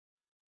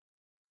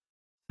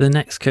The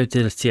next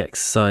Codility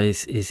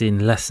exercise is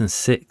in lesson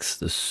 6,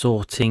 the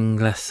sorting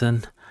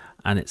lesson,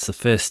 and it's the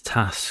first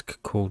task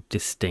called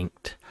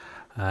Distinct.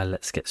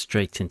 Let's get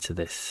straight into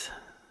this.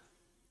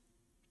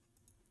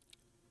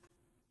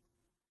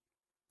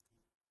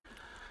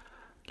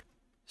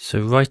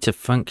 So write a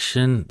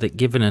function that,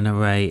 given an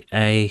array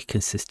A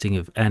consisting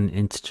of n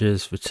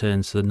integers,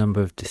 returns the number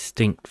of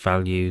distinct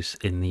values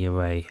in the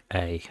array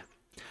A.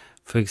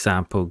 For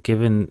example,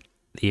 given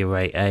the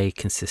array A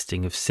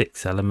consisting of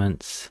 6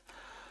 elements,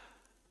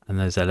 and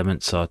those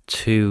elements are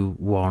 2,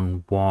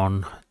 1,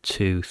 1,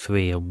 2,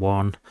 3 and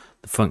 1,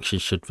 the function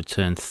should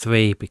return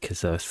 3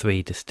 because there are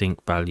 3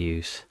 distinct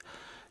values,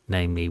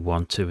 namely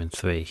 1, 2 and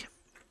 3.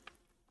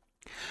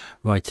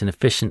 Write an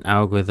efficient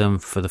algorithm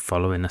for the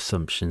following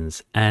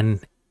assumptions. N,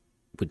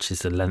 which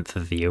is the length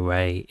of the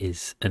array,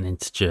 is an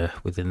integer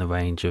within the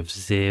range of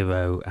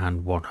 0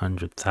 and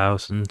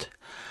 100,000,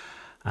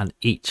 and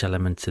each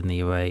element in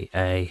the array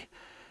A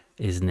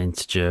is an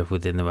integer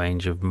within the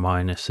range of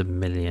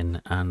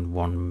 -1,000,000 and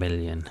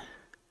 1,000,000.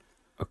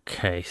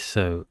 Okay,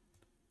 so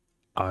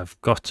I've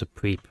got a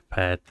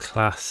pre-prepared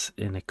class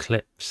in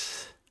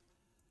Eclipse,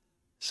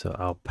 so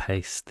I'll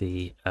paste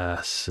the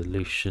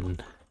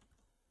solution,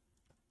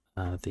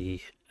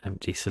 the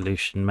empty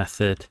solution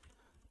method,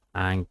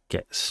 and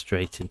get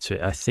straight into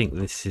it. I think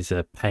this is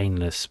a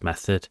painless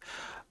method.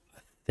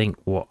 I think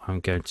what I'm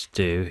going to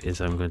do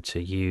is I'm going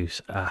to use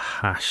a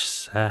hash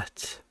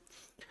set,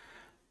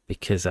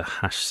 because a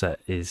hash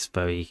set is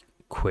very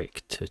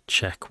quick to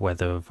check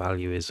whether a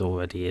value is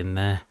already in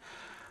there,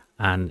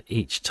 and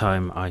each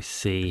time I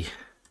see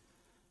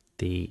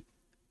the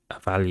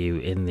value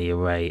in the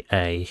array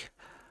A,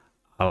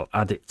 I'll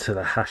add it to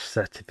the hash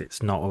set if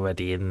it's not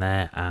already in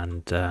there,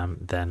 and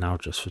then I'll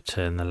just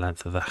return the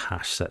length of the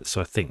hash set.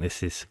 So I think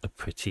this is a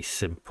pretty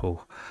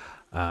simple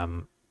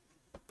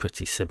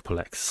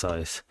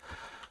exercise.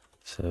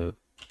 So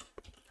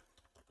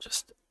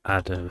just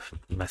add a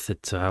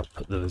method to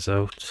output the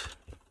result.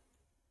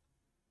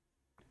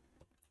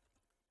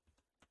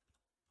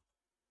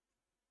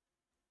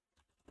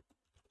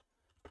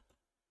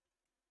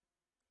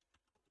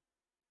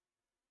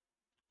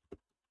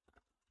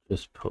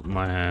 Just put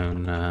my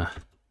own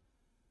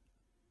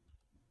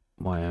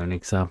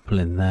example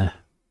in there.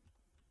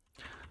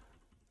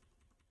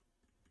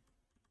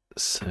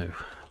 So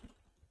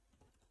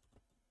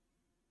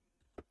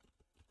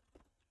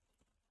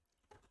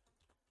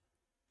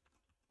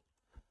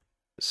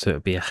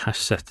it'll be a hash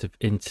set of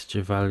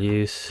integer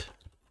values.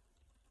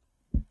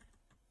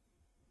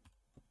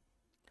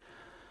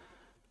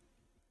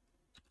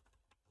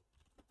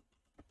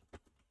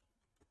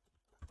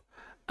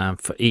 And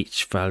for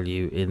each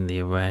value in the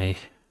array,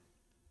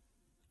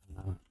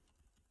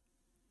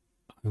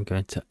 I'm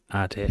going to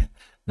add it.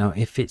 Now,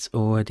 if it's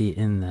already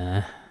in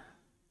there,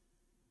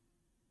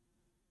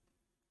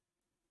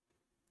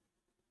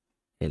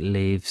 it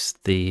leaves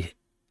the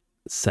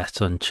set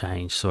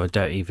unchanged, so I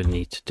don't even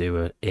need to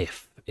do a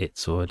if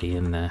it's already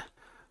in there.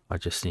 I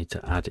just need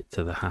to add it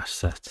to the hash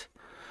set.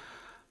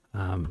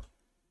 Now,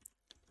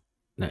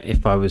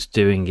 if I was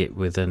doing it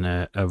with an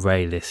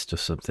array list or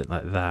something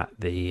like that,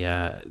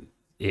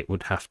 it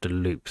would have to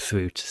loop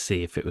through to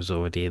see if it was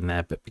already in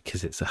there, but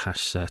because it's a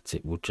hash set,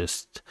 it will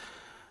just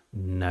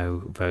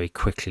know very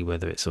quickly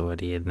whether it's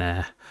already in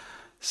there.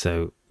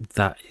 So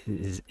that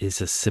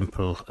is as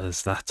simple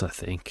as that, I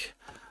think.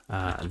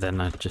 Then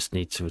I just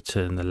need to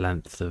return the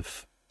length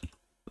of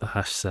the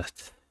hash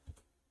set.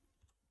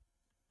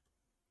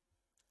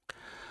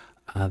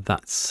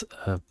 That's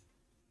a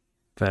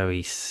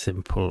very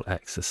simple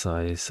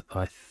exercise,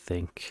 I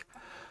think.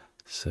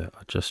 So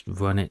I'll just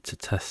run it to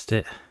test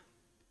it.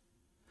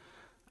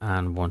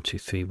 And 1, 2,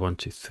 3, 1,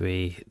 2,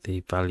 3,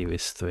 the value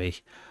is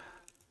 3.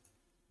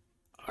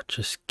 I'll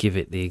just give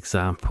it the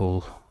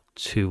example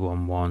 2,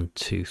 1, 1,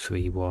 2,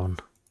 3, 1.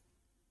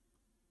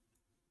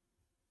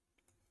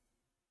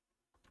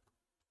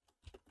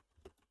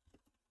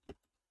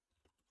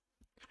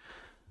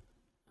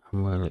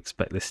 And we'll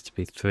expect this to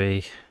be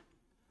 3.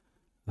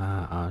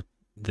 The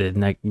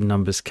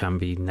numbers can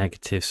be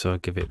negative, so I'll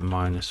give it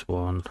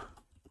 -1,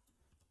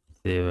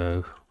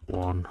 0,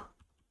 1,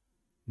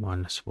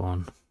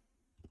 -1.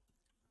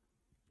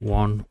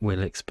 1,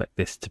 we'll expect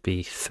this to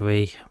be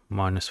 3,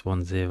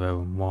 -1,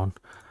 0 and 1.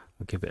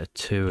 I'll give it a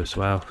 2 as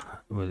well.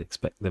 We'll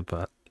expect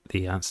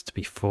the answer to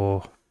be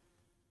 4.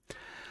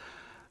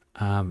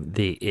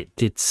 It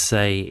did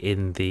say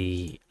in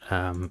the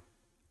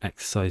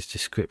exercise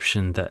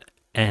description that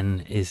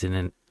n is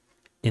in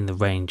the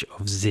range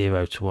of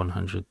 0 to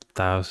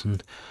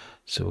 100,000,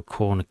 so a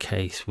corner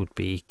case would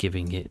be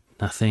giving it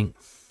nothing.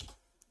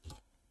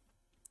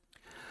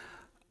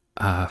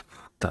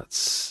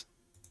 That's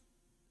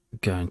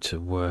going to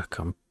work.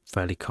 I'm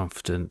fairly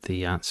confident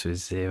the answer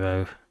is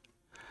 0.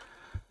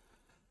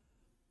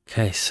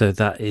 Okay, so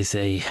that is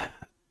a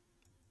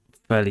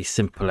fairly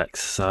simple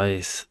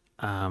exercise.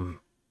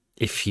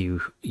 If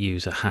you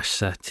use a hash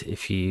set,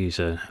 if you use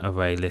an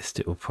array list,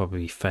 it will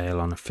probably fail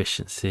on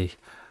efficiency,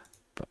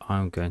 but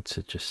I'm going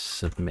to just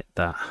submit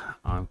that.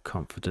 I'm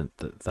confident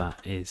that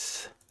that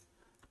is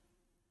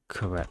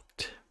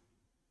correct.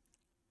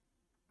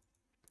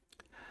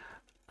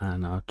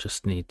 And I'll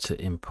just need to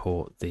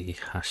import the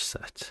hash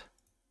set.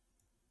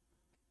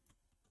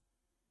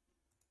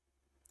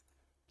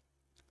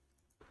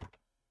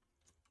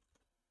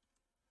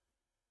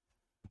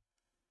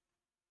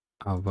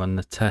 I'll run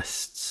the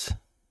tests.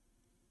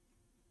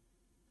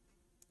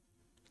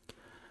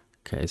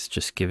 Okay, it's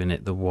just giving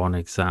it the one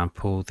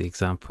example, the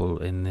example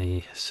in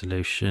the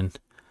solution,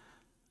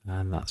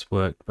 and that's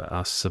worked, but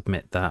I'll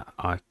submit that.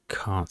 I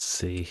can't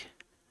see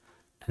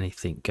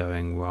anything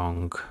going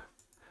wrong.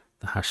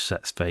 The hash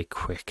set's very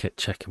quick at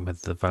checking whether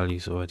the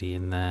value's already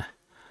in there.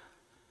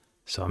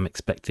 So I'm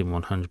expecting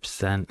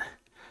 100%.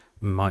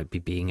 Might be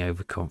being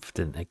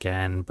overconfident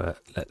again,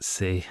 but let's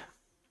see.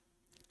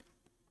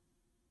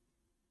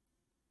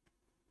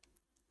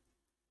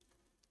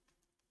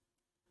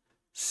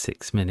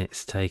 Six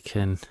minutes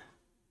taken.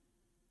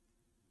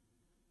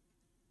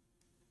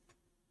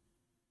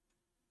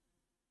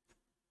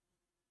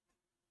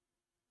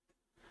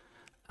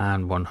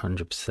 And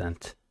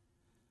 100%.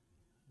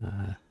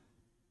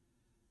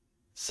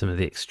 Some of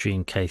the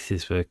extreme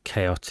cases were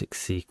chaotic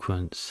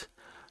sequence,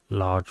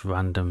 large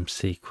random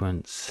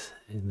sequence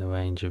in the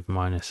range of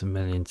 -1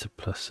 million to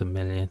 +1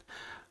 million.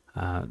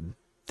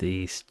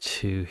 These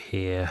two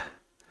here,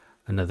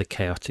 another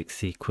chaotic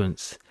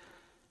sequence.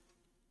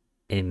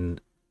 In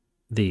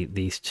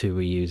these two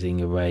are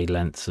using array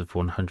lengths of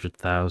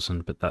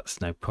 100,000, but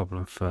that's no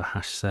problem for a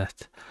hash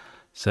set.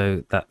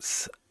 So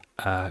that's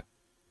a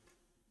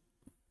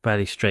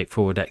fairly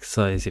straightforward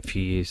exercise if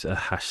you use a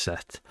hash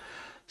set.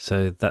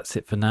 So that's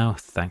it for now.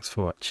 Thanks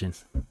for watching.